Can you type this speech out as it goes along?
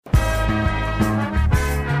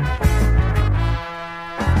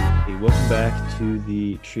back to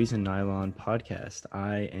the Trees and Nylon podcast.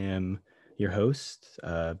 I am your host,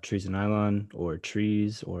 Trees and Nylon, or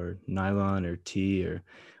Trees, or Nylon, or T, or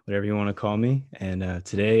whatever you want to call me. And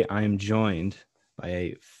today I am joined by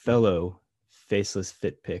a fellow faceless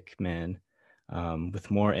fit pick man with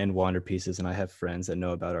more and wander pieces, and I have friends that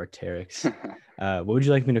know about Arc'teryx. What would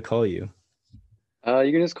you like me to call you?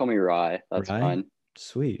 You can just call me Rye. That's Rye? fine.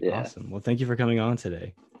 Sweet, Yeah. awesome. Well, thank you for coming on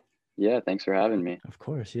today. Yeah, thanks for having me. Of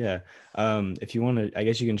course, yeah. If you want to, I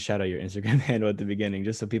guess you can shout out your Instagram handle at the beginning,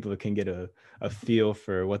 just so people can get a feel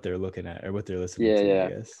for what they're looking at or what they're listening Yeah, to, I yeah.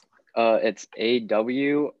 guess. It's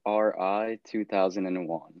AWRI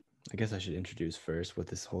 2001. I guess I should introduce first what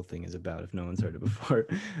this whole thing is about if no one's heard it before.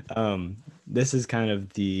 This is kind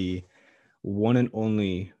of the one and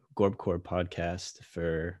only Gorbcore podcast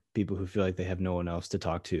for people who feel like they have no one else to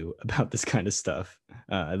talk to about this kind of stuff.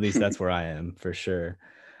 At least that's where I am for sure.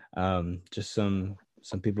 Just some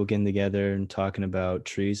people getting together and talking about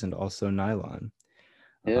trees and also nylon.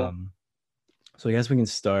 Yeah. So I guess we can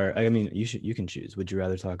start. I mean, you can choose. Would you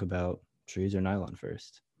rather talk about trees or nylon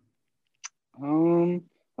first? I'll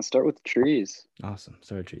start with trees. Awesome.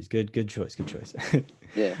 Start with trees. Good choice. Good choice.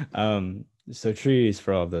 Yeah. So trees,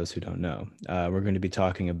 for all of those who don't know, we're going to be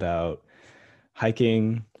talking about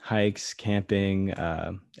hiking, hikes, camping,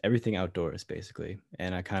 everything outdoors, basically.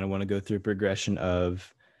 And I kind of want to go through a progression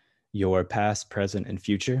of your past, present, and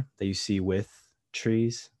future that you see with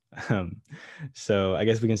trees. So I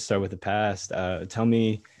guess we can start with the past. Tell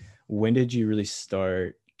me, when did you really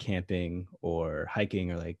start camping or hiking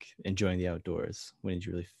or like enjoying the outdoors? When did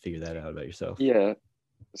you really figure that out about yourself? Yeah.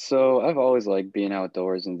 So I've always liked being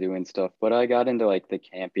outdoors and doing stuff, but I got into like the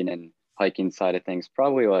camping and hiking side of things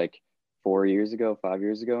probably like 4 years ago, 5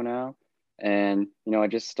 years ago now. And I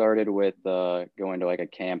just started with going to like a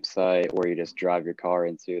campsite where you just drive your car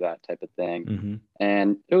into that type of thing. Mm-hmm.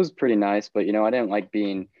 And it was pretty nice, but I didn't like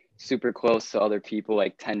being super close to other people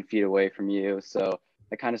like 10 feet away from you. So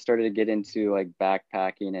I kind of started to get into like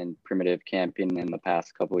backpacking and primitive camping in the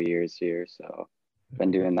past couple of years here. So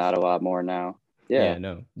been Very doing nice. that a lot more now. Yeah, Yeah.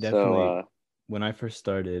 no, So definitely. When I first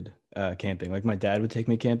started camping, like my dad would take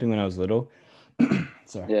me camping when I was little.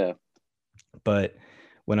 Sorry. yeah. But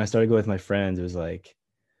when I started going with my friends, it was like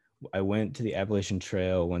I went to the Appalachian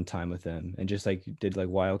Trail one time with them and just like did like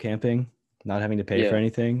wild camping, not having to pay for Yeah.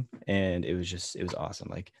 anything. And it was awesome.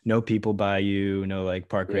 Like no people by you, no like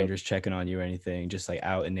park Yep. rangers checking on you or anything, just like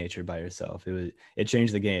out in nature by yourself. It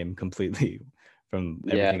changed the game completely from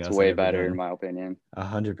Yeah, everything it's else I've way ever better in done. my opinion.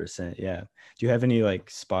 100%. Yeah. Do you have any like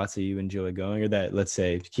spots that you enjoy going or that, let's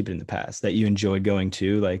say, keep it in the past that you enjoyed going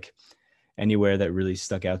to, like anywhere that really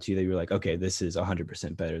stuck out to you that you were like, okay, this is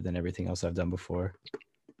 100% better than everything else I've done before?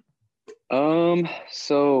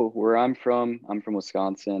 So where I'm from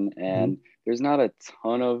Wisconsin, Mm-hmm. and there's not a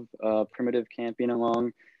ton of primitive camping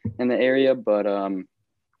along in the area, but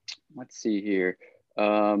let's see here.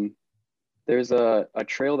 Um, there's a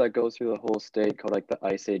trail that goes through the whole state called like the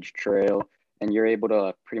Ice Age Trail, and you're able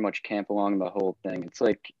to pretty much camp along the whole thing. It's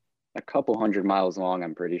like a couple 100 miles long,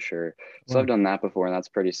 I'm pretty sure. So I've Wow. done that before, and that's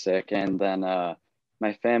pretty sick. And then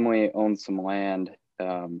my family owns some land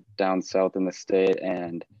down south in the state,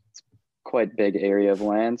 and it's quite big area of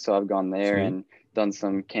land. So I've gone there Sweet. and done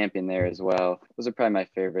some camping there as well. Those are probably my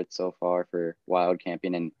favorites so far for wild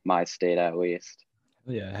camping in my state, at least.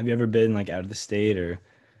 Oh, yeah. Have you ever been like out of the state or,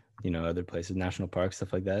 other places, national parks,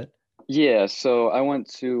 stuff like that? Yeah, so I went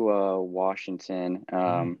to Washington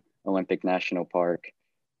Mm. Olympic National Park.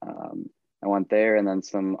 Um, I went there and then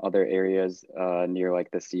some other areas near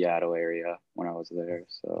like the Seattle area when I was there.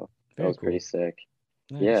 So that Very was pretty cool. sick.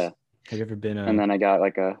 Yeah. Nice. Have you ever been And then I got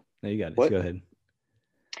like a no, you got this. what? Go ahead.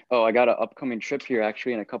 Oh, I got an upcoming trip here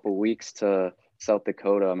actually in a couple weeks to South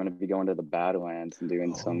Dakota. I'm gonna be going to the Badlands and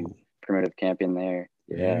doing some Oh, primitive camping there.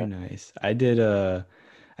 very Yeah. nice. I did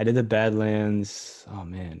the Badlands. Oh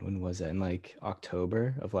man, when was that? In like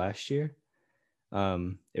October of last year.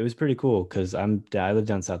 It was pretty cool because I live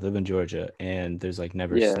down south, I live in Georgia, and there's like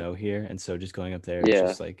never Yeah. snow here. And so just going up there, it's Yeah.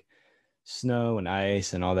 just like snow and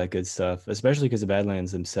ice and all that good stuff, especially because the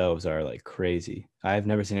Badlands themselves are like crazy. I've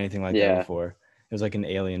never seen anything like that Yeah. before. It was like an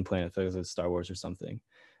alien planet. I feel like it was Star Wars or something.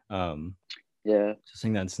 Um, Yeah. so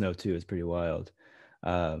seeing that in snow too is pretty wild.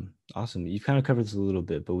 Awesome. You've kind of covered this a little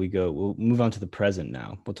bit, but we'll move on to the present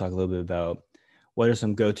now. We'll talk a little bit about what are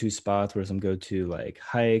some go-to spots, what are some go-to like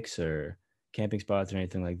hikes or camping spots or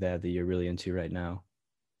anything like that that you're really into right now.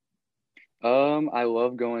 I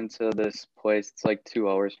love going to this place. It's like 2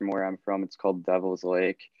 hours from where I'm from. It's called Devil's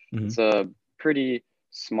Lake. Mm-hmm. It's a pretty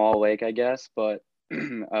small lake, I guess, but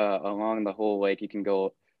along the whole lake, you can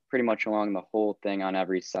go pretty much along the whole thing on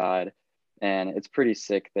every side. and it's pretty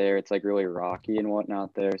sick there. It's like really rocky and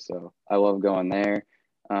whatnot there, so I love going there.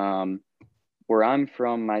 Um, where I'm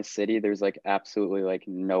from, my city, there's like absolutely like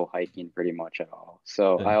no hiking pretty much at all.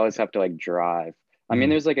 So I always have to like drive. I mean,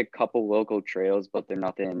 Mm, there's like a couple local trails, but they're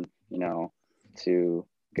nothing, too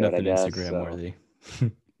good, I nothing guess. Instagram So worthy.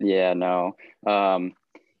 yeah, no. Um,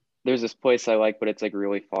 there's this place I like, but it's like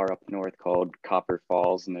really far up north called Copper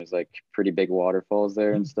Falls, and there's like pretty big waterfalls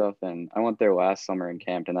there and Mm, stuff. And I went there last summer and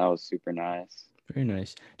camped, and that was super nice. very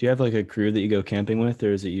nice. Do you have like a crew that you go camping with,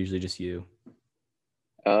 or is it usually just you?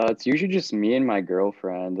 It's usually just me and my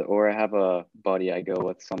girlfriend, or I have a buddy I go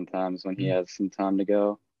with sometimes when he Mm, has some time to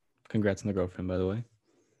go. congrats on the girlfriend, by the way.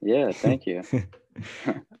 Yeah, thank you.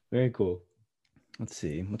 Very cool. Let's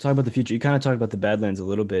see. We'll talk about the future. You kind of talked about the Badlands a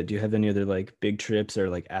little bit. Do you have any other like big trips or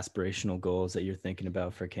like aspirational goals that you're thinking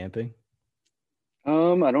about for camping?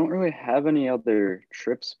 I don't really have any other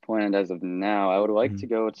trips planned as of now. I would like Mhm. to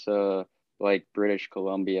go to like British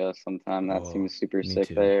Columbia sometime. That Oh, seems super me sick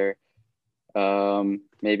too. there.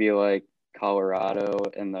 Maybe like Colorado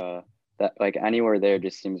and the that like anywhere there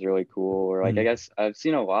just seems really cool. Or like I Mhm. guess I've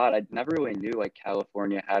seen a lot. I never really knew like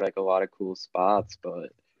California had like a lot of cool spots,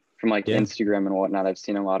 but from like Yeah. Instagram and whatnot, I've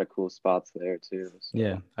seen a lot of cool spots there too.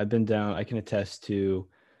 Yeah. So I've been down. I can attest to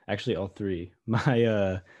actually all three.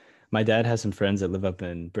 My dad has some friends that live up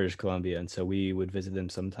in British Columbia, and so we would visit them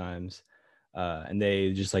sometimes. And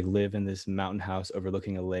they just like live in this mountain house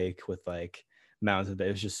overlooking a lake with like mountains. It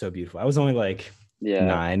was just so beautiful. I was only like yeah,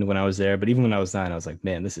 9 when I was there, but even when I was 9, I was like,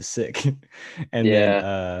 man, this is sick. And then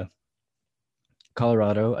yeah.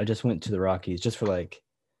 Colorado, I just went to the Rockies just for like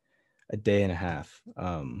a day and a half.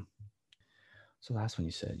 So last one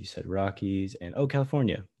you said Rockies and oh,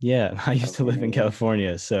 California. Yeah, I used to live California, in yeah.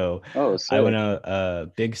 California, so Oh, I went sick.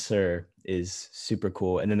 out. Big Sur is super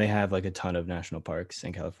cool, and then they have like a ton of national parks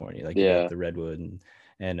in California. Like you got Yeah. the Redwood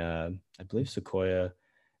and I believe Sequoia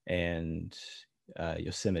and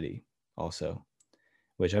Yosemite also,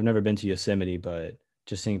 which I've never been to Yosemite, but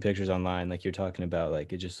just seeing pictures online, like you're talking about,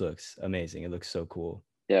 like it just looks amazing. It looks so cool.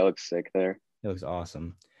 Yeah, it looks sick there. It looks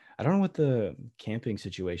awesome. I don't know what the camping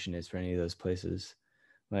situation is for any of those places.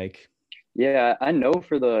 Like, Yeah, I know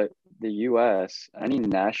for the US, any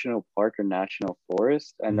national park or national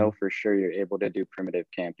forest, I know mhm, for sure you're able to do primitive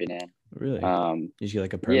camping in. really, Um, you just get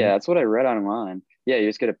like a yeah, permit. that's what I read online. Yeah, you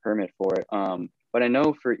just get a permit for it. But I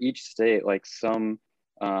know for each state, like some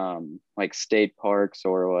like state parks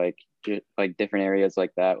or like like different areas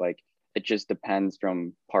like that, like it just depends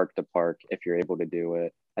from park to park if you're able to do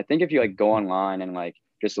it. I think if you like go Mhm. online and like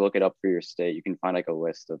just look it up for your state, you can find like a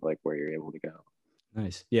list of like where you're able to go.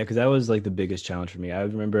 Nice. Yeah, because that was like the biggest challenge for me. I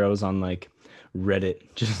remember I was on like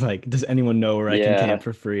Reddit, just like, does anyone know where I can camp Yeah,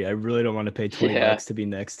 for free? I really don't want to pay 20 yeah. bucks to be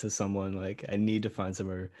next to someone. Like, I need to find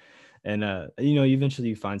somewhere. And eventually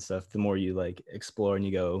you find stuff the more you like explore and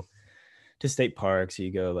you go to state parks, or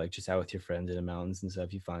you go like just out with your friends in the mountains and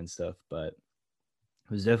stuff, you find stuff. But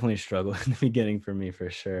it was definitely a struggle in the beginning for me for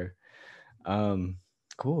sure. Um,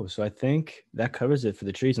 cool. So I think that covers it for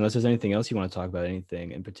the trees, unless there's anything else you want to talk about,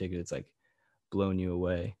 anything in particular that's like blown you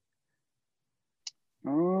away.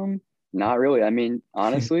 Um, Not really. I mean,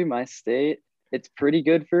 honestly, my state, it's pretty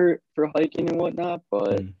good for hiking and whatnot,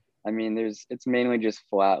 but Mm, I mean, it's mainly just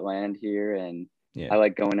flat land here, and yeah. I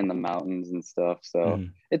like going in the mountains and stuff, so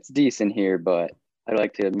Mhm. it's decent here, but I'd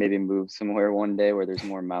like to maybe move somewhere one day where there's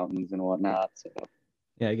more mountains and whatnot. So,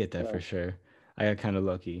 Yeah, I get that for uh, sure. I got kind of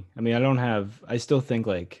lucky. I mean, I still think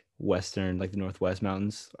like Western, like the Northwest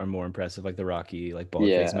mountains are more impressive, like the Rocky, like Baldface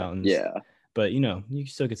yeah, Mountains. yeah. But you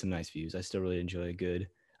still get some nice views. I still really enjoy a good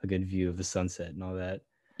view of the sunset and all that.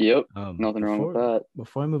 Yep, Um, nothing wrong with before that.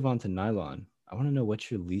 before I move on to nylon, I want to know what's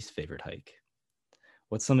your least favorite hike?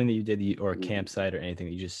 What's something that you did or a Ooh, campsite or anything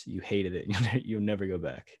that you hated it. You'll never go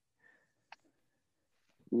back.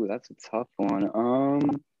 ooh, that's a tough one.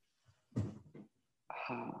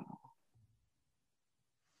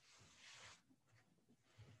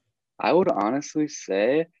 I would honestly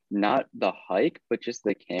say not the hike, but just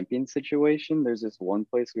the camping situation. There's this one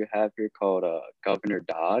place we have here called Governor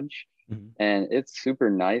Dodge, Mhm. and it's super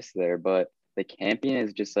nice there, but the camping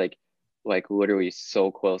is just like literally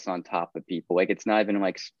so close on top of people. Like it's not even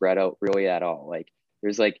like spread out really at all. Like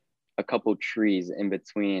there's like a couple trees in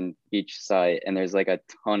between each site, and there's like a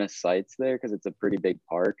ton of sites there because it's a pretty big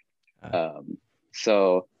park. Uh, Um,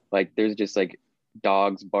 so like there's just like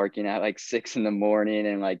dogs barking at like 6 in the morning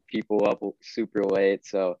and like people up super late.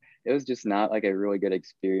 So it was just not like a really good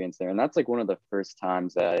experience there. And that's like one of the first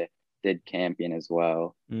times that I did camping as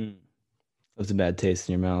well. mm. It was a bad taste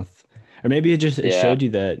in your mouth. Or maybe it Yeah. showed you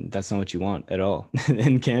that that's not what you want at all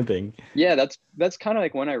in camping. Yeah, that's kind of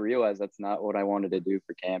like when I realized that's not what I wanted to do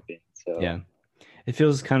for camping. So Yeah. It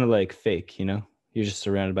feels kind of like fake, you know? You're just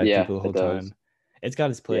surrounded by yeah, people the it whole does. time. It's got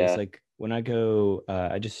its place. Yeah. Like when I go,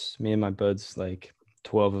 me and my buds, like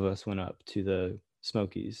 12 of us went up to the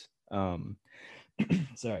Smokies.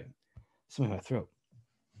 Sorry, something in my throat.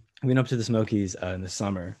 We went up to the Smokies in the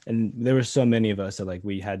summer, and there were so many of us that like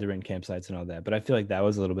we had to rent campsites and all that. But I feel like that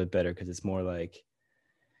was a little bit better because it's more like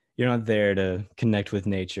you're not there to connect with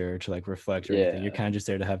nature to like reflect or anything. You're Yeah. kind of just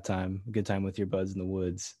there to have time, a good time with your buds in the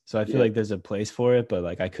woods. So I feel Yep. like there's a place for it, but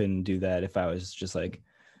like I couldn't do that if I was just like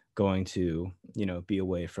going to, be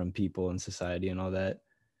away from people and society and all that.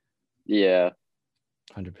 Yeah.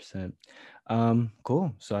 100%.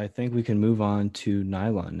 Cool. So I think we can move on to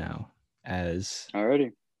Nylon now as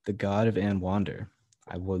Alrighty. the god of Anwander.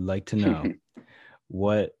 I would like to know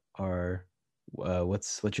what are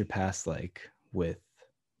what's your past like with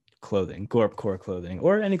clothing, Gorp core clothing,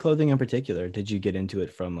 or any clothing in particular? Did you get into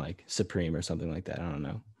it from like Supreme or something like that? I don't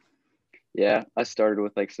know. Yeah, I started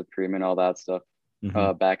with like Supreme and all that stuff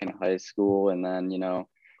Mm-hmm. back in high school, and then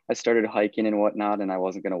I started hiking and whatnot, and I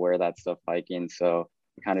wasn't gonna wear that stuff hiking, so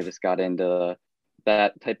I kind of just got into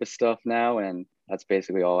that type of stuff now, and that's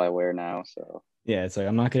basically all I wear now. So Yeah, it's like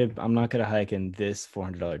I'm not gonna hike in this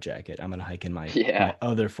 $400 jacket. I'm gonna hike in my yeah,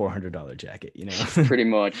 other $400 jacket. pretty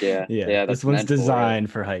much. Yeah, Yeah, yeah, this that's one's meant for it.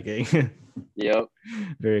 designed for hiking. Yep.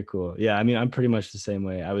 Very cool. Yeah, I mean, I'm pretty much the same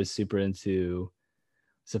way. I was super into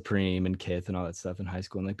Supreme and Kith and all that stuff in high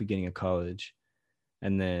school and like beginning of college.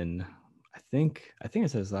 And then I think I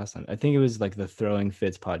said this last time. I think it was like the Throwing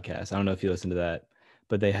Fits podcast. I don't know if you listened to that,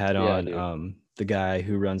 but they had Yeah, I on do. the guy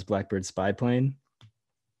who runs Blackbird Spy Plane.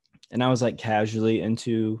 And I was like casually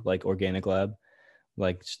into like Organic Lab,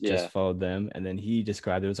 like just Yeah. followed them. And then he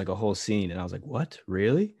described it was like a whole scene. And I was like, what?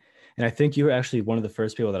 Really? And I think you were actually one of the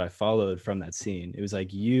first people that I followed from that scene. It was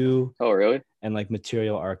like you Oh, really? and like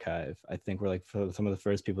Material Archive, I think were like some of the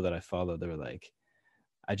first people that I followed. They were like,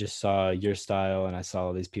 I just saw your style and I saw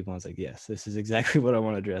all these people. And I was like, yes, this is exactly what I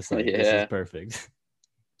want to dress like. This is Yeah. perfect.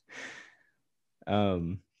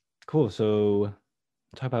 um, cool. So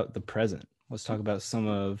talk about the present. Let's talk about some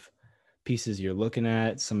of pieces you're looking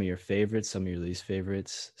at, some of your favorites, some of your least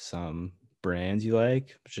favorites, some brands you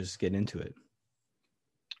like. Just get into it.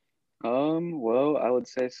 Well, I would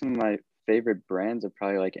say some of my favorite brands are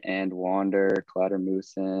probably like And Wander,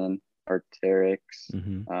 Klattermoosen, Arc'teryx.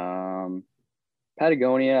 Mm-hmm. Um,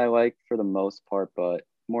 Patagonia I like for the most part, but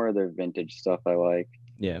more of their vintage stuff I like.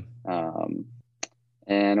 Yeah. Um,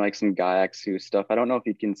 and like some Gaiaxu stuff. I don't know if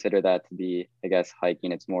you'd consider that to be, I guess,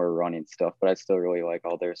 hiking. It's more running stuff, but I still really like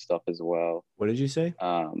all their stuff as well. What did you say?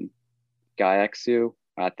 Um, Gaiaxu,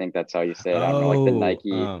 I think that's how you say it. I don't know, like the Oh,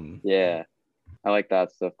 Nike. Yeah, I like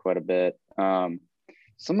that stuff quite a bit.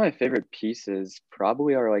 Some of my favorite pieces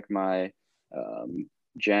probably are like my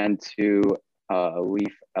Gen 2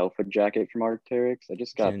 Leaf Alpha jacket from Arc'teryx. I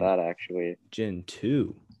just got Gen that actually. Gen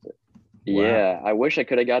 2. Wow. Yeah, I wish I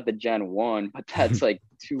could have got the Gen 1, but that's like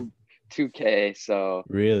 2K, so I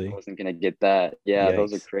Really? wasn't gonna get that. Yeah,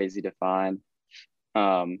 those are Yikes. crazy to find.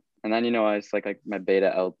 And then I just like my Beta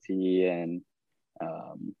LT and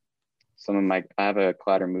um some of my I have a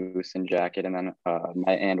Klattermoosen jacket and then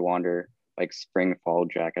my And Wander like spring fall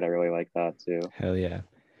jacket. I really like that too. Hell yeah.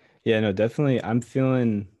 Yeah, no, definitely. I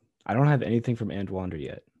don't have anything from Ant Wander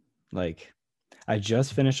yet. Like, I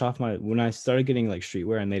just finished off when I started getting like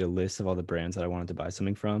streetwear, I made a list of all the brands that I wanted to buy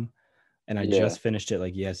something from. And I Yeah, just finished it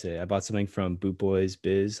like yesterday. I bought something from Boot Boys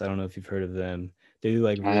Biz. I don't know if you've heard of them. They do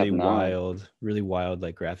like I have not. really wild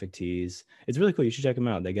like graphic tees. It's really cool. You should check them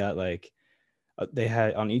out. They got like, they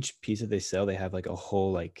had on each piece that they sell, they have like a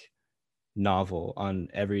whole like novel on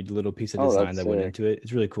every little piece of Oh, design that's that went sick. into it.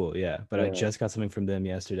 It's really cool. Yeah. But I Yeah. just got something from them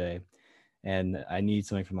yesterday and I need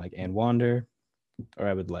something from like Ann Wander, or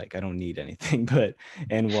I don't need anything, but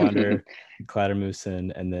Ann Wander,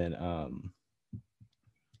 Klattermoosen, and then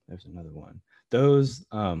there's another one. Those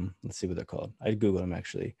let's see what they're called. I googled them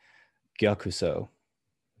actually. Gyakuso.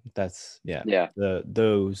 That's yeah. Yeah.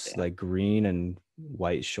 Those Yeah. like green and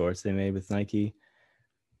white shorts they made with Nike.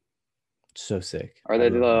 So sick. I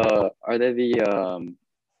love them. Are they the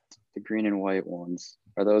green and white ones?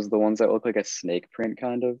 Are those the ones that look like a snake print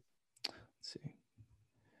kind of? Let's see.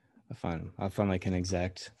 I'll find like an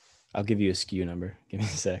exact. I'll give you a SKU number. Give me a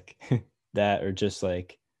sec. That or just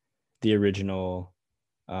like the original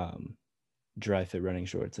um dry fit running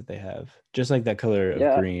shorts that they have. Just like that color of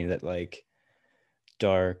Yeah, green, that like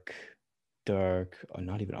dark,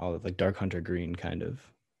 not even olive, like dark hunter green kind of.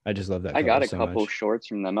 I just love that I color got a so couple much. shorts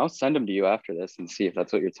from them. I'll send them to you after this and see if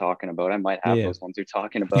that's what you're talking about. I might have Yeah. those ones you're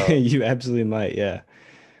talking about. You absolutely might. Yeah.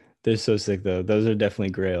 They're so sick though. Those are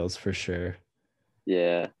definitely grails for sure.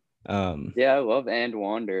 Yeah. Yeah, I love And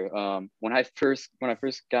Wander. When I first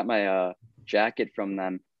got my jacket from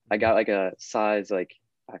them, I got like a size like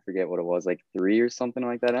I forget what it was, like 3 or something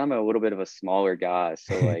like that. I'm a little bit of a smaller guy,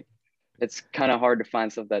 so like it's kind of hard to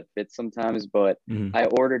find stuff that fits sometimes, but Mhm. I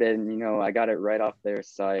ordered it and I got it right off their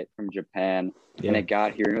site from Japan and Yeah. it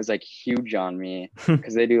got here and it was like huge on me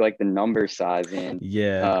because they do like the number sizing.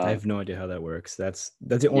 Yeah, I Um, have no idea how that works. That's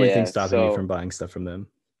the only thing yeah, stopping me from so buying stuff from them.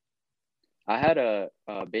 I had to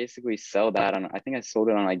basically sell that on, I think I sold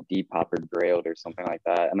it on like Depop or Grailed or something like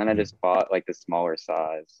that. And then I Mhm. just bought like the smaller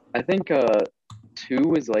size. I think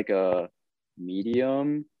two is like a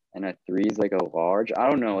medium and a three is like a large. I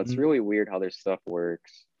don't know. It's Mhm. really weird how their stuff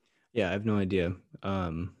works. Yeah, I have no idea.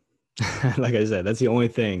 Like I said, that's the only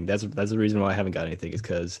thing. That's the reason why I haven't got anything is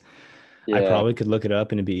because I Yeah. probably could look it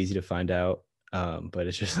up and it'd be easy to find out. But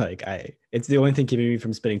it's just like it's the only thing keeping me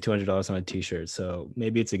from spending $200 on a t-shirt. So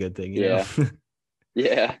maybe it's a good thing, you know?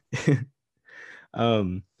 Yeah. Yeah.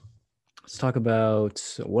 Um, let's talk about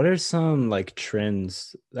what are some like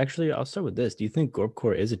trends. Actually, I'll start with this. Do you think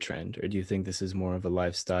Gorpcore is a trend, or do you think this is more of a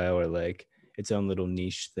lifestyle or like its own little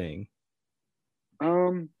niche thing?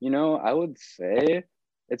 I would say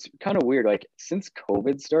it's kind of weird. Like since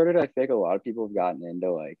COVID started, I think a lot of people have gotten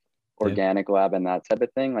into like Yeah. organic lab and that type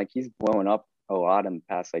of thing. Like he's blowing up a lot in the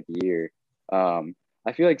past like year.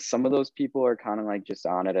 I feel like some of those people are kind of like just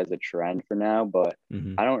on it as a trend for now, but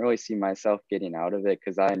Hmm. I don't really see myself getting out of it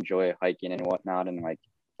because I enjoy hiking and whatnot, and like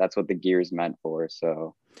that's what the gear is meant for.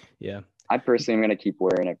 So Yeah. I personally am gonna keep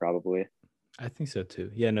wearing it probably. I think so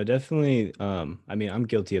too. Yeah, no, definitely. I mean, I'm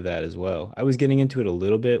guilty of that as well. I was getting into it a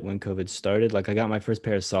little bit when COVID started. Like, I got my first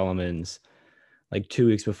pair of Solomons like 2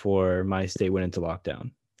 weeks before my state went into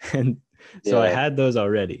lockdown, and so I Yeah, had those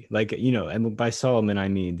already. Like, and by Solomon, I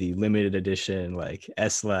mean the limited edition, like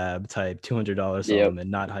S Lab type $200 yep, Solomon,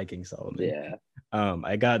 not hiking Solomon. yeah,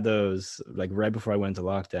 I got those like right before I went into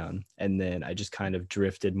lockdown, and then I just kind of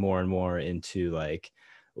drifted more and more into like,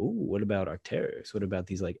 oh, what about Arc'teryx? What about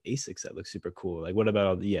these like Asics that look super cool? Like, what about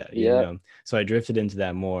all the yeah, So I drifted into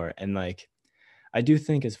that more, and like I do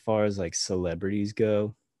think as far as like celebrities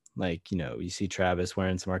go, like you see Travis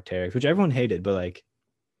wearing some Arc'teryx, which everyone hated, but like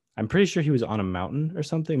I'm pretty sure he was on a mountain or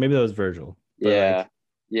something. Maybe that was Virgil, but yeah, like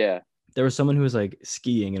yeah. there was someone who was like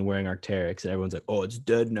skiing and wearing Arc'teryx, and everyone's like, "Oh, it's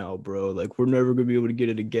dead now, bro. Like we're never gonna be able to get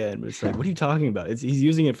it again." But it's like, what are you talking about? He's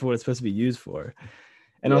using it for what it's supposed to be used for.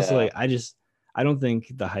 And also, Yeah, like, I don't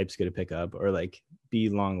think the hype's gonna pick up or like be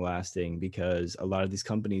long lasting because a lot of these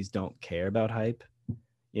companies don't care about hype.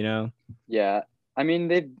 You know? yeah. I mean,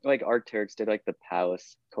 they like Arc'teryx did like the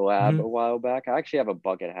Palace collab Hmm. a while back. I actually have a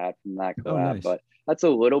bucket hat from that Oh, collab, nice. but that's a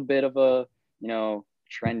little bit of a,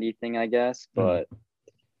 trendy thing, I guess. Mhm. But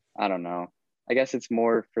I don't know. I guess it's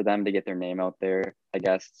more for them to get their name out there, I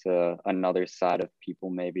guess, to another side of people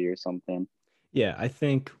maybe or something. Yeah, I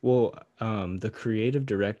think. Well, the creative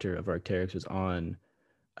director of Arc'teryx was on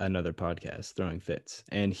another podcast, Throwing Fits,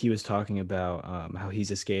 and he was talking about how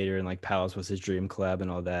he's a skater and like Palace was his dream collab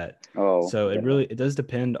and all that. Oh, So yeah. it does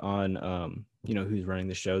depend on who's running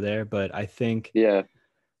the show there, but I think Yeah.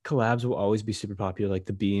 collabs will always be super popular. Like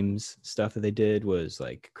the Beams stuff that they did was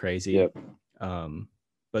like crazy. Yep. Um,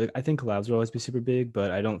 but I think collabs will always be super big,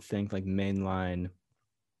 but I don't think like mainline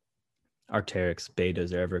Arc'teryx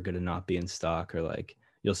betas are ever going to not be in stock or like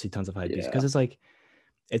you'll see tons of hype because Yeah. it's like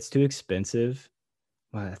it's too expensive.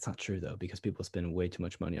 Well, that's not true though, because people spend way too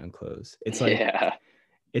much money on clothes. It's like Yeah.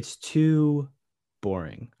 it's too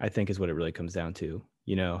boring, I think is what it really comes down to.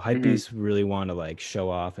 Hmm. Hypebeasts really want to like show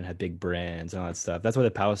off and have big brands and all that stuff. That's why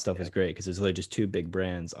the Palace stuff is Yep. great because there's literally just two big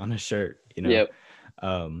brands on a shirt. Yep.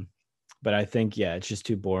 Um, but I think yeah, it's just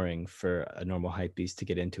too boring for a normal hypebeast to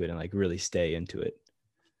get into it and like really stay into it.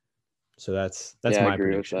 So that's Yeah, I my agree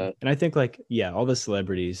with prediction. that. And I think like yeah, all the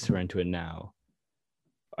celebrities who are into it now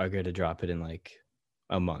are going to drop it in like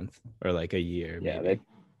a month or like a year Yeah, maybe.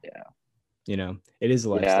 yeah. It is a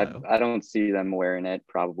Yeah, lifestyle. I don't see them wearing it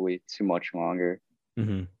probably too much longer.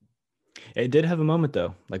 Hmm. It did have a moment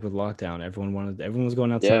though, like with lockdown, everyone was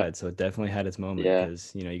going Yeah. outside, so it definitely had its moment Yeah.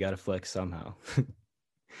 because you got to flex somehow.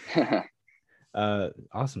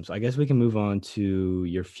 Awesome. So I guess we can move on to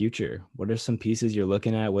your future. What are some pieces you're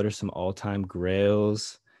looking at? What are some all-time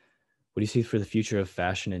grails? What do you see for the future of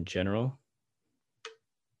fashion in general?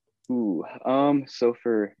 Ooh, so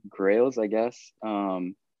for grails, I guess,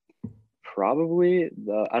 probably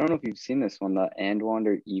I don't know if you've seen this one, the And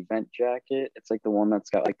Wander event jacket. It's like the one that's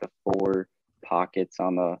got like the four pockets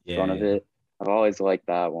on the Yeah, front of yeah. it. I've always liked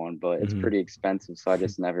that one, but it's Hmm. pretty expensive, so I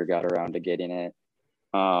just never got around to getting it.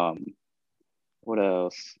 Um, what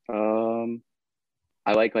else?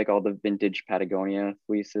 I like all the vintage Patagonia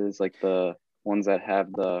fleeces, like the ones that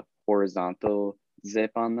have the horizontal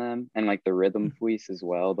zip on them, and like the rhythm fleece as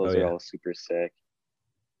well. Oh Those are yeah. all super sick.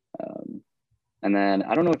 Um, and then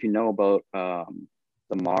I don't know if you know about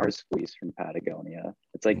the Mars fleece from Patagonia. Mars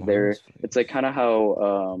It's like fleece. kind of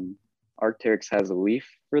how Arc'teryx has a leaf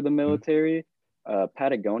for the Mhm. military.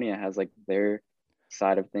 Patagonia has like their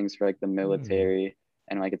side of things for like the Hmm. military,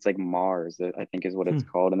 and like it's like Mars, I think is what Hmm. it's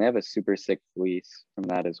called, and they have a super sick fleece from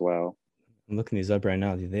that as well. I'm looking these up right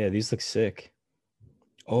now. Yeah, these look sick.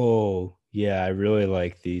 Oh, yeah, I really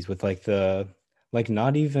like these with like the like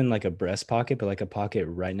not even like a breast pocket, but like a pocket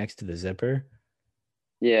right next to the zipper.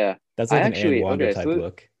 Yeah, That's I like an Ed actually Wander okay. type So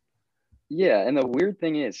look. yeah, and the weird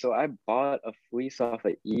thing is, so I bought a fleece off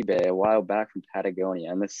of eBay a while back from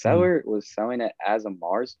Patagonia, and the Hmm. seller was selling it as a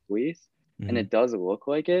Mars fleece, and Hmm. it does look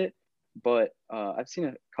like it. But I've seen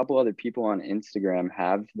a couple other people on Instagram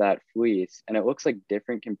have that fleece, and it looks like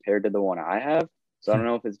different compared to the one I have. So I don't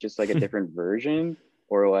know if it's just like a different version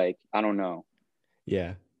or like I don't know.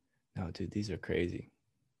 Yeah. No, dude, these are crazy.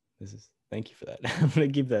 This is thank you for that. I'm gonna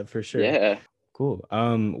keep that for sure. Yeah, Cool.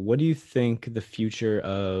 What do you think the future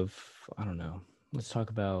of, I don't know. Let's talk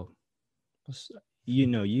about let's-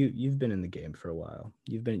 you've been in the game for a while.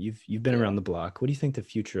 You've been yeah. around the block. What do you think the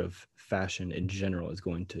future of fashion in general is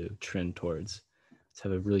going to trend towards? Let's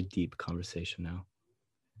have a really deep conversation now.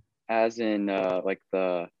 As in like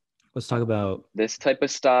the Let's talk about this type of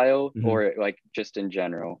style, mhm, or like just in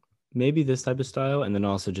general. maybe this type of style and then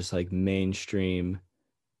also just like mainstream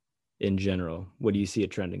in general. What do you see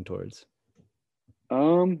it trending towards?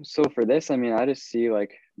 So for this, I mean, I just see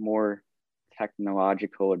like more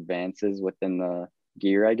technological advances within the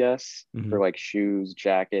gear, I guess, for Hmm. like shoes,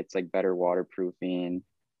 jackets, like better waterproofing,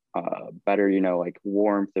 better, you know, like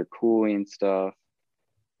warmth or cooling stuff.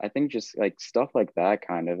 I think just like stuff like that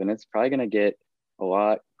kind of, and it's probably gonna get a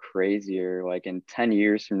lot crazier. Like in 10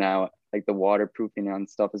 years from now, like the waterproofing on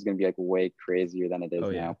stuff is gonna be like way crazier than it Oh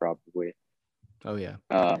is yeah. now, probably. Oh yeah.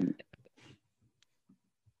 Um,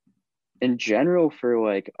 in general for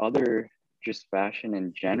like other just fashion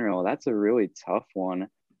in general, that's a really tough one.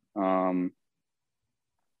 um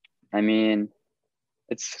I mean,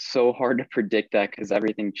 it's so hard to predict that because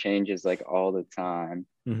everything changes like all the time.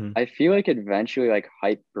 Hmm. I feel like eventually like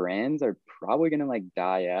hype brands are probably gonna like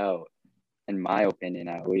die out, in my opinion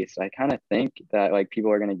at least. I kind of think that like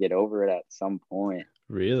people are gonna get over it at some point.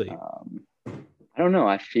 Really? um I don't know.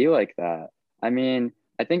 I feel like that. I mean,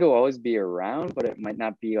 I think it'll always be around, but it might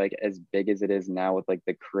not be like as big as it is now with like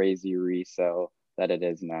the crazy resale that it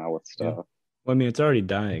is now with Yeah. stuff. Well, I mean, it's already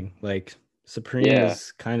dying. Like Supreme Yeah.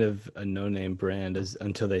 is kind of a no-name brand as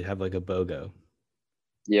until they have like a BOGO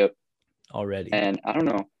Yep. already. And I don't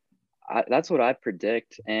know. That's what I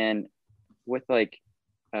predict. And with like,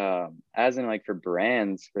 as in like for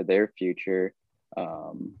brands for their future,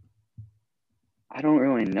 um, I don't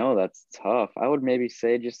really know. That's tough. I would maybe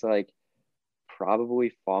say just like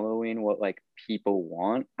probably following what like people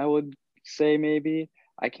want. I would say maybe.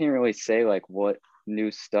 I can't really say like what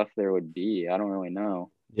new stuff there would be. I don't really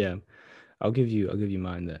know. Yeah. I'll give you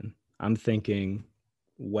mine then. I'm thinking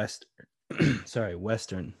Western. Sorry,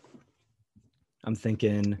 Western. I'm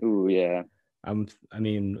thinking Ooh, yeah. I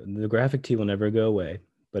mean, the graphic tee will never go away,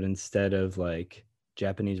 but instead of like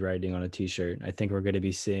Japanese writing on a t-shirt, I think we're going to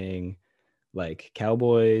be seeing like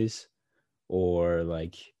cowboys or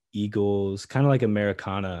like eagles, kind of like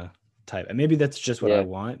Americana type. And maybe that's just what I Yeah.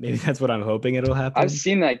 want. Maybe that's what I'm hoping it'll happen. I've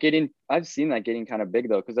seen that getting kind of big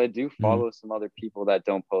though, because I do Mm-hmm. follow some other people that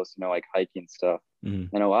don't post, you know, like hiking stuff.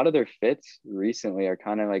 Mm-hmm. And a lot of their fits recently are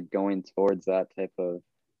kind of like going towards that type of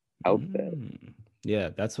outfit. Mm. Yeah,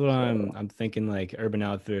 that's what So I'm thinking like Urban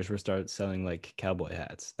Outfitters will start selling like cowboy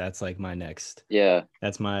hats. That's like my next yeah,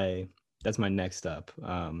 that's my that's my next up.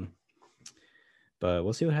 But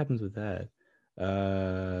we'll see what happens with that.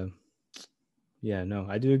 Uh yeah, no,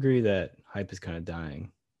 I do agree that hype is kind of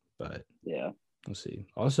dying, but yeah, we'll see.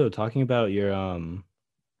 Also talking about your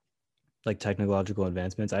like technological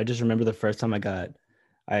advancements, I just remember the first time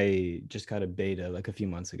I just got a beta like a few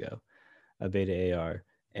months ago, a beta AR,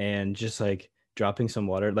 and just like dropping some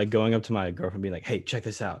water, like going up to my girlfriend, being like, "Hey, check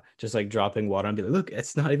this out!" Just like dropping water and be like, "Look,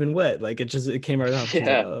 it's not even wet." Like it came right off. She's like,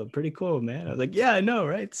 yeah. "Oh, pretty cool, man." I was like, "Yeah, I know,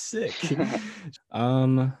 right? Sick."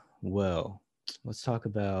 Well, let's talk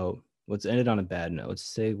about let's end it on a bad note. Let's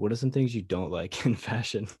say what are some things you don't like in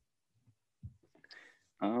fashion?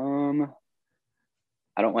 um,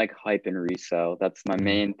 I don't like hype and resell. That's my Mhm.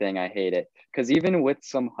 main thing. I hate it because even with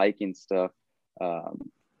some hiking stuff,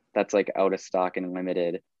 um, that's like out of stock and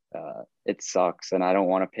limited. It sucks, and I don't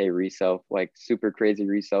want to pay resale like super crazy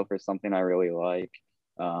resale for something I really like.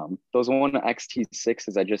 Those one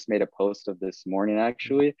XT6s I just made a post of this morning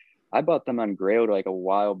actually. I bought them on Grailed like a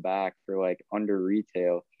while back for like under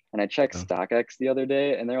retail. And I checked Oh, StockX the other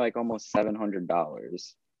day and they're like almost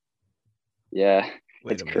 $700. Yeah,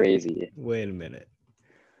 wait it's a minute. crazy. Wait a minute.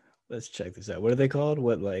 Let's check this out. What are they called?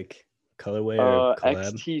 What, like, colorway or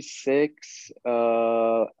collab?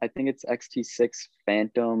 XT6, I think it's XT6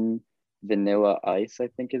 Phantom Vanilla Ice, I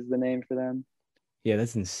think is the name for them. Yeah,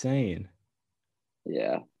 that's insane.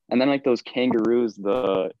 Yeah. And then like those kangaroos,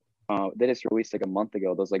 they just released like a month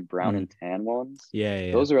ago, those like brown Mhm. and tan ones. Yeah, yeah,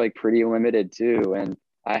 yeah. Those are like pretty limited too. And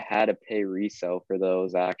I had to pay resale for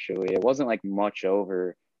those actually. It wasn't like much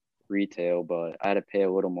over retail, but I had to pay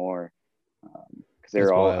a little more because they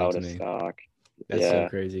That's were all wild out to of me. stock. That's so Yeah.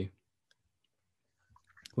 crazy.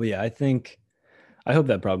 Well, yeah, I hope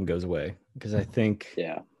that problem goes away because I think,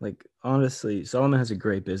 Yeah. like, honestly, Solomon has a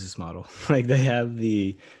great business model. Like, they have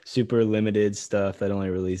the super limited stuff that only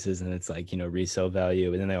releases and it's like, resale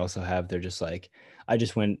value. And then they also have, they're just like, I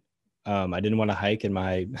just went, I didn't want to hike in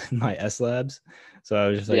my my S labs. So I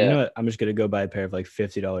was just like, you know Yeah. what? I'm just gonna go buy a pair of like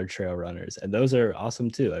 $50 trail runners. And those are awesome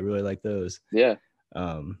too. I really like those. Yeah.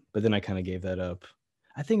 But then I kind of gave that up.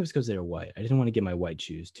 I think it was because they were white. I didn't want to get my white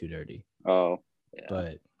shoes too dirty. Oh, yeah.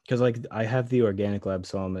 But because like I have the Organic Lab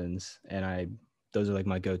Salmons, and those are like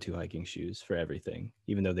my go-to hiking shoes for everything,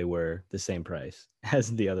 even though they were the same price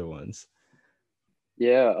as the other ones.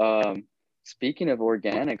 Yeah. Speaking of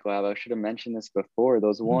Organic Lab, I should have mentioned this before.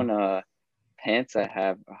 Those Hmm. one pants I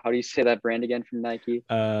have, how do you say that brand again from Nike?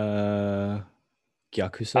 Uh, I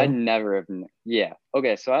Gyakuso. never have. Yeah.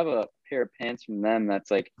 Okay. So I have a pair of pants from them that's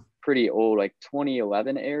like pretty old, like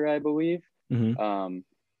 2011 era, I believe. Hmm. Um,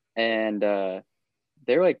 and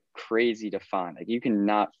they're like crazy to find. Like you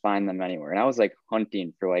cannot find them anywhere. And I was like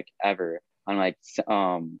hunting for like ever on like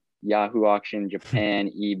Yahoo Auction, Japan,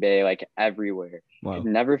 eBay, like everywhere. Could Wow.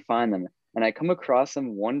 never find them. And I come across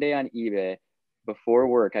them one day on eBay before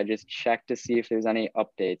work. I just checked to see if there's any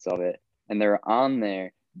updates of it. And they're on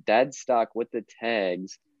there, dead stock with the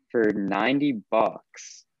tags for $90.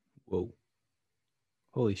 Whoa.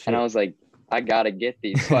 Holy And I shit. was like, I gotta get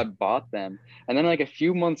these. So I bought them. And then like a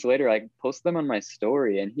few months later, I posted them on my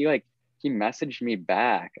story and he messaged me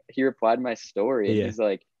back. He replied to my story and Yeah.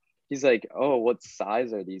 he's like, oh, what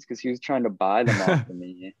size are these? Because he was trying to buy them off of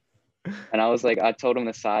me. And I was like, I told him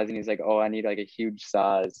the size and he's like, oh, I need like a huge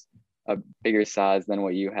size, a bigger size than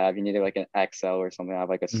what you have. You need like an XL or something. I have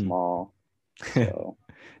like a Mhm. small. So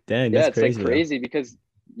Dang, yeah, that's it's like crazy though. crazy because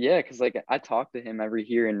yeah, because like I talk to him every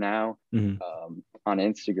here and now Hmm. on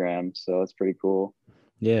Instagram, so it's pretty cool.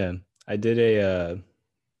 Yeah, I did a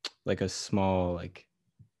like a small like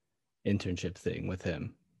internship thing with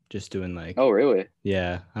him, just doing Oh, like, really?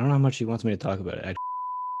 yeah, I don't know how much he wants me to talk about it.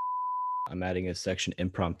 I'm adding a section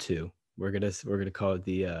impromptu. We're gonna call it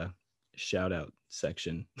the shout out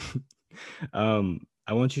section.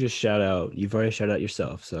 I want you to shout out. You've already shouted out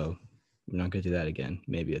yourself, so we're not gonna do that again.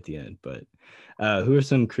 Maybe at the end, but who are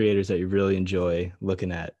some creators that you really enjoy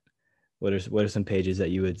looking at? What are some pages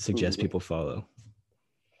that you would suggest Ooh. people follow?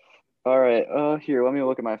 All right. Here, let me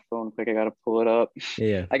look at my phone quick. I gotta pull it up.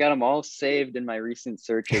 Yeah, I got them all saved in my recent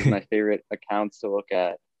searches, my favorite accounts to look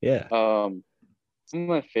at. yeah. Um, some of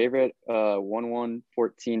my favorite,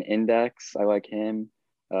 1114 Index. I like him.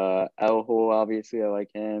 L Hole, obviously, I like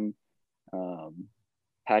him. Um,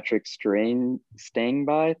 Patrick Stang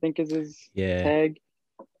by, I think is his Yeah. tag.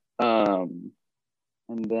 Um,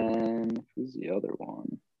 and then who's the other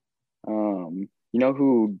one? You know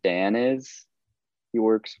who Dan is? He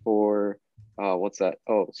works for what's that?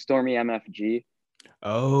 Oh, Stormy MFG.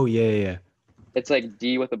 Oh, yeah, yeah, yeah. It's like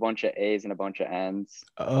D with a bunch of A's and a bunch of N's.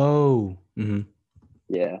 Oh, mm-hmm.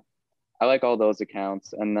 Yeah. I like all those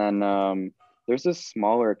accounts. And then there's this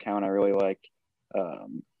smaller account I really like.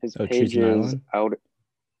 His Oh, page Trees and is Nylon. out.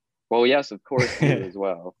 Well, yes, of course too as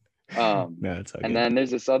well. No, it's all And good. then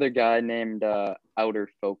there's this other guy named Outer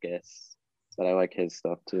Focus that I like his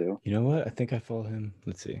stuff too. You know what? I think I follow him.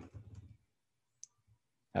 Let's see.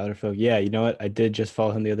 Outer folk. Yeah, you know what? I did just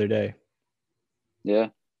follow him the other day. Yeah.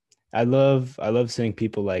 I love seeing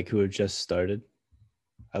people like who are just started.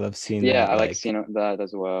 I love seeing Yeah, that, I like like seeing that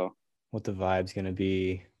as well. what the vibe's gonna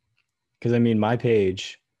be. Because I mean, my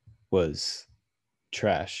page was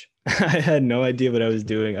trash. I had no idea what I was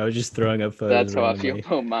doing. I was just throwing up photos That's how I feel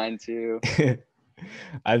randomly. about mine too.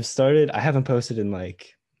 I haven't posted in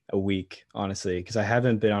like a week, honestly, because I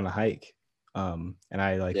haven't been on a hike. And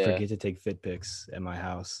I like Yeah. forget to take fit pics at my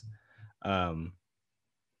house. Um,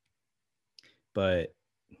 but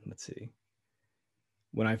let's see.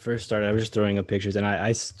 When I first started, I was just throwing up pictures, and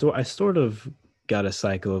I sort of got a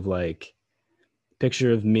cycle of like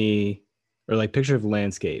picture of me or like picture of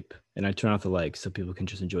landscape, and I turn off the likes so people can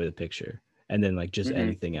just enjoy the picture. and then like just Mm-hmm.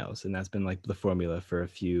 anything else. And that's been like the formula for a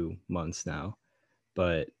few months now.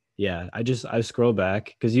 But yeah, I scroll back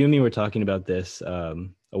because you and me were talking about this a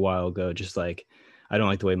while ago. Just like I don't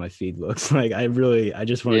like the way my feed looks. Like I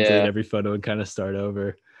just want to delete Yeah, every photo and kind of start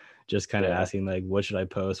over. Just kind of yeah, asking like, what should I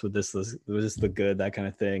post? Would this look good? That kind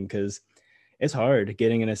of thing. Because it's hard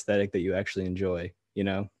getting an aesthetic that you actually enjoy. You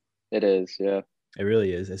know, it is. Yeah. it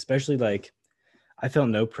really is. Especially like I felt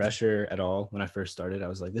no pressure at all when I first started. I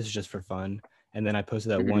was like, this is just for fun. And then I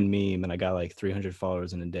posted that Mm-hmm. one meme and I got like 300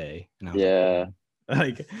 followers in a day. And I was like, Yeah. man,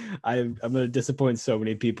 like I'm going to disappoint so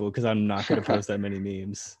many people because I'm not going to post that many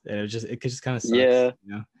memes. And it just kind of sucks. Yeah.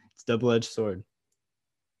 You know, it's a double-edged sword.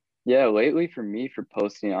 Yeah, lately for me for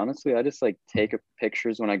posting, honestly, I just like take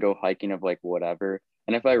pictures when I go hiking of like whatever.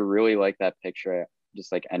 And if I really like that picture, I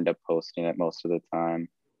just like end up posting it most of the time.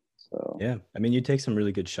 So, Yeah. I mean, you take some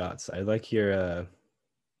really good shots. I like your,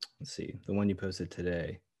 let's see, the one you posted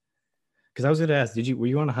today. Because I was going to ask, were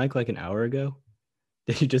you on a hike like an hour ago?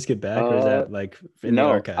 Did you just get back or is uh, that like in the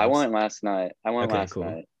no, I archives? went last night. I went Okay, last cool.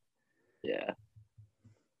 night. Yeah.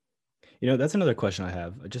 You know, that's another question I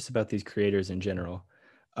have just about these creators in general.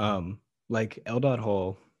 Um, like L.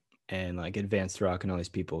 Hall and like Advanced Rock and all these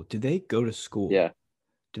people, do they go to Yeah. school?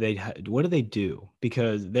 What do they do?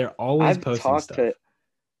 Because they're always I've posting talked to stuff.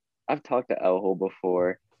 I've talked to Elhole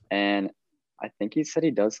before, and I think he said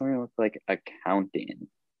he does something with like accounting,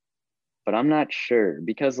 but I'm not sure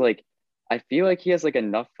because like I feel like he has like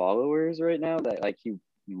enough followers right now that like he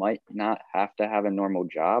might not have to have a normal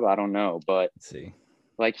job. I don't know, but Let's see.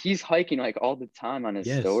 like he's hiking like all the time on his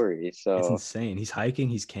Yes, story. it's So insane. He's hiking,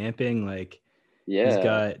 he's camping, like he's yeah,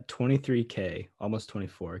 got 23K, almost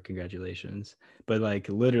 24. Congratulations. But like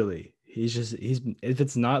literally, he's if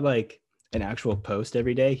it's not like an actual post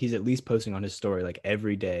every day, he's at least posting on his story like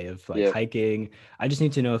every day of like yeah, hiking. I just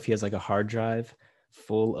need to know if he has like a hard drive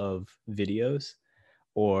full of videos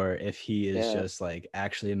or if he is yeah, just like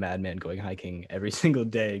actually a madman going hiking every single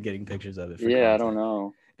day and getting pictures of it for yeah. I don't content.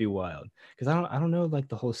 know. Be wild. Because I don't know like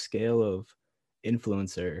the whole scale of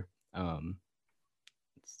influencer um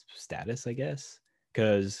status, I guess.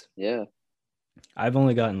 Because Yeah. I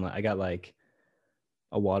got like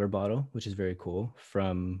a water bottle, which is very cool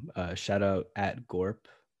from shout out at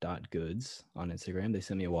gorp.goods on Instagram. They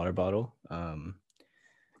sent me a water bottle.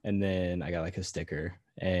 And then I got like a sticker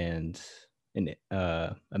and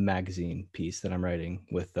a magazine piece that I'm writing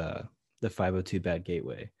with the 502 Bad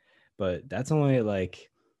Gateway. But that's only like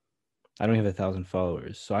I don't have 1,000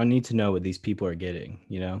 followers, so I need to know what these people are getting.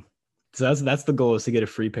 You know, so that's the goal is to get a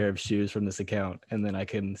free pair of shoes from this account, and then I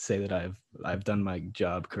can say that I've done my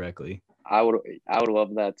job correctly. I would I would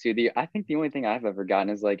love that too. The I think the only thing I've ever gotten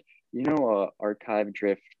is like, Archive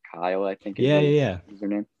Drift Kyle, I think is Yeah, yeah, his yeah.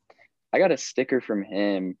 username. I got a sticker from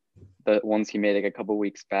him, the ones he made like a couple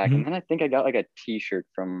weeks back, and Mhm. then I think I got like a T-shirt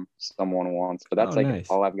from someone once, but Oh, that's like nice.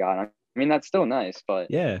 all I've got. I mean, that's still nice, but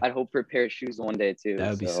Yeah, I'd hope for a pair of shoes one day too. that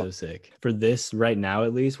would be So so sick. For this right now,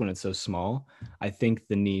 at least when it's so small, I think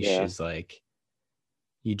the niche yeah, is like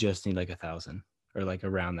you just need like 1,000 or like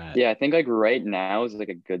around that. yeah, I think like right now is like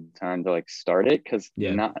a good time to like start it because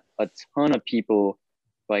Yeah, not a ton of people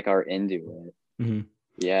like are into it hmm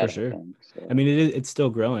for yet, I sure. think. I So mean, it's still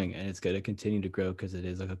growing and it's going to continue to grow because it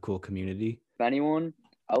is like a cool community. if anyone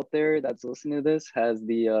out there that's listening to this has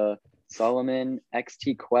the Solomon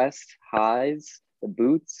XT Quest highs, the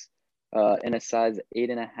boots, in a size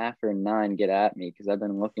 8.5 or 9, get at me because I've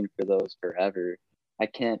been looking for those forever. I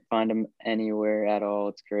can't find them anywhere at all.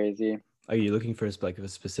 It's crazy. Are you looking for like a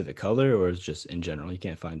specific color or is just in general you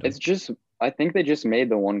can't find them? It's just, I think they just made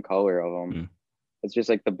the one color of them. Mm, It's just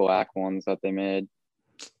like the black ones that they made.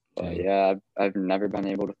 But dang, yeah, I've never been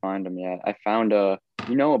able to find them yet. I found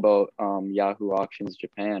you know about Yahoo Auctions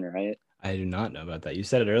Japan, right? I do not know about that. You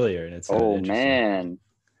said it earlier and it sounded Oh interesting. man.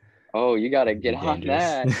 Oh, you got to Could be get on dangerous.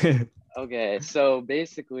 that. Okay, so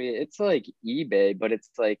basically it's like eBay, but it's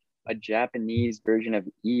like a Japanese version of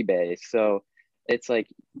eBay. So it's like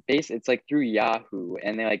it's like through Yahoo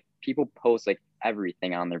and they like people post like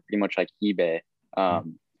everything on there, pretty much like eBay. Mm,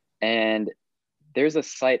 And there's a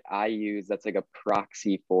site I use that's like a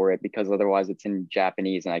proxy for it because otherwise it's in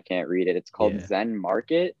Japanese and I can't read it. It's called yeah, Zen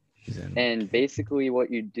Market. Zen And market. basically,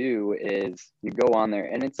 what you do is you go on there,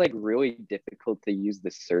 and it's like really difficult to use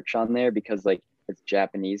the search on there because like it's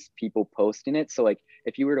Japanese people posting it. So like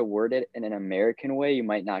if you were to word it in an American way, you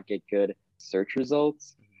might not get good search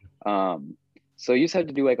results. Um, so you just have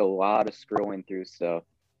to do like a lot of scrolling through stuff.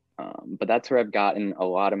 But that's where I've gotten a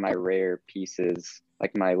lot of my rare pieces,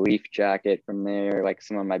 like my leaf jacket from there, like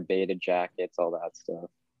some of my beta jackets, all that stuff.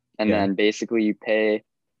 And Yeah, then basically you pay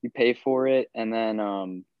for it, and then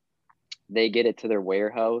they get it to their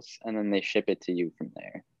warehouse and then they ship it to you from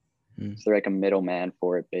there. So they're like a middleman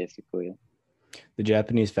for it, basically. The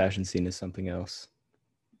Japanese fashion scene is something else.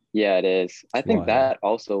 Yeah, it is. I think wild. that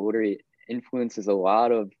also literally influences a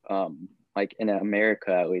lot of like in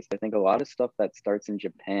America, at least. I think a lot of stuff that starts in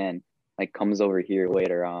Japan like comes over here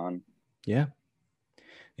later on. Yeah.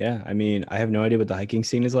 I mean, I have no idea what the hiking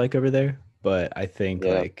scene is like over there, but I think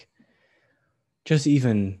like just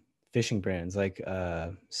even fishing brands like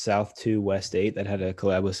South 2 West 8 that had a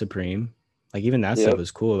collab with Supreme, like even that stuff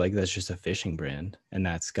was cool. Like that's just a fishing brand, and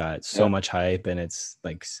that's got so much hype, and it's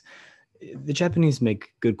like the Japanese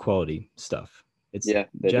make good quality stuff. It's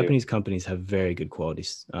Japanese companies have very good quality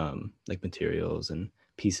like materials and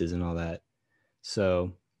pieces and all that.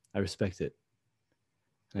 So I respect it.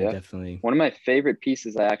 I definitely. One of my favorite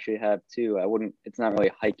pieces I actually have too. It's not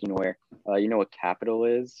really hiking wear. You know what Capital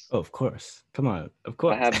is? Oh, of course. Come on. Of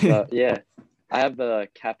course. I have the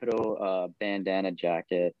Capital bandana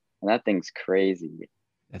jacket, and that thing's crazy.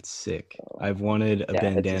 That's sick. I've wanted a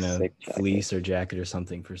bandana fleece or jacket or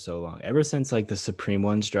something for so long. Ever since like the Supreme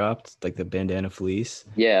ones dropped, like the bandana fleece.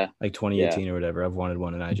 Yeah. Like 2018 or whatever. I've wanted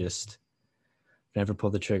one and I just never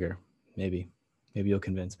pulled the trigger. Maybe you'll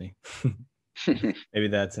convince me. Maybe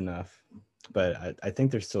that's enough. But I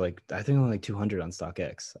think there's still only like 200 on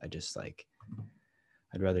StockX.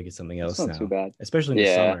 I'd rather get something else now. Too bad. Especially in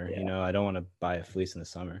the summer. You know, I don't want to buy a fleece in the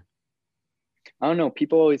summer. I don't know.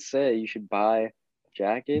 People always say you should buy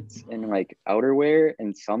jackets and like outerwear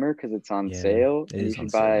in summer because it's on sale. And you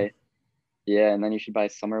should buy and then you should buy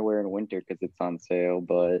summer wear in winter because it's on sale.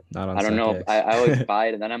 But not on I don't know. I always buy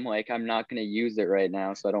it and then I'm like, I'm not gonna use it right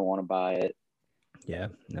now, so I don't want to buy it. Yeah,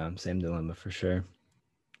 no, same dilemma for sure.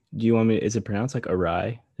 Do you want me? Is it pronounced like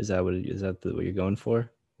Arai? Is that what you're going for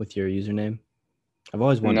with your username? I've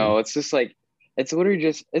always wondered. No, it's just like it's literally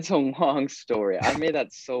just it's a long story. I made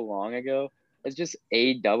that so long ago. It's just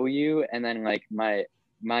AW and then like my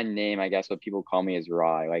name, I guess what people call me is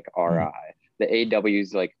Rai, like RI. The AW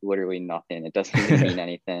is like literally nothing. It doesn't even mean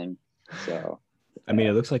anything. So I mean,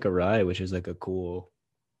 it looks like Arai, which is like a cool,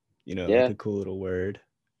 like a cool little word.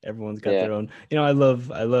 Everyone's got their own, I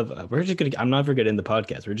love, I'm not very good in the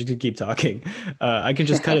podcast. We're just gonna keep talking. I can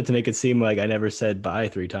just cut it to make it seem like I never said bye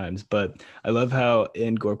 3 times, but I love how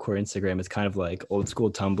in Gorecore Instagram, it's kind of like old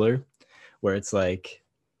school Tumblr, where it's like,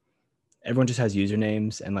 everyone just has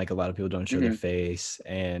usernames and like a lot of people don't show their face.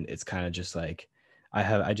 And it's kind of just like,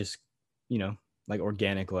 I just, like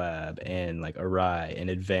Organic Lab and like Arai and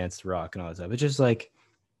Advanced Rock and all that stuff. It's just like,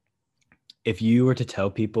 if you were to tell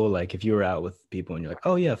people, like if you were out with people and you're like,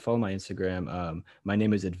 oh yeah, follow my Instagram. My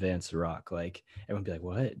name is Advanced Rock. Like everyone be like,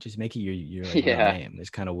 what? Just make it your like, real name. It's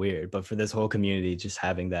kind of weird. But for this whole community, just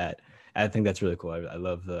having that, I think that's really cool. I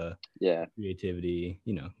love the creativity,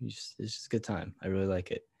 it's just a good time. I really like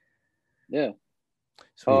it. Yeah.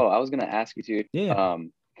 Sweet. Oh, I was going to ask you too. Yeah.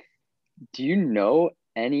 Do you know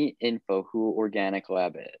any info who Organic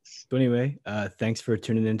Lab is? So anyway, thanks for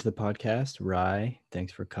tuning into the podcast. Rai,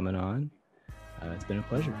 thanks for coming on. It's been a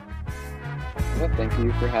pleasure. Yeah, thank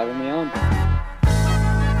you for having me on.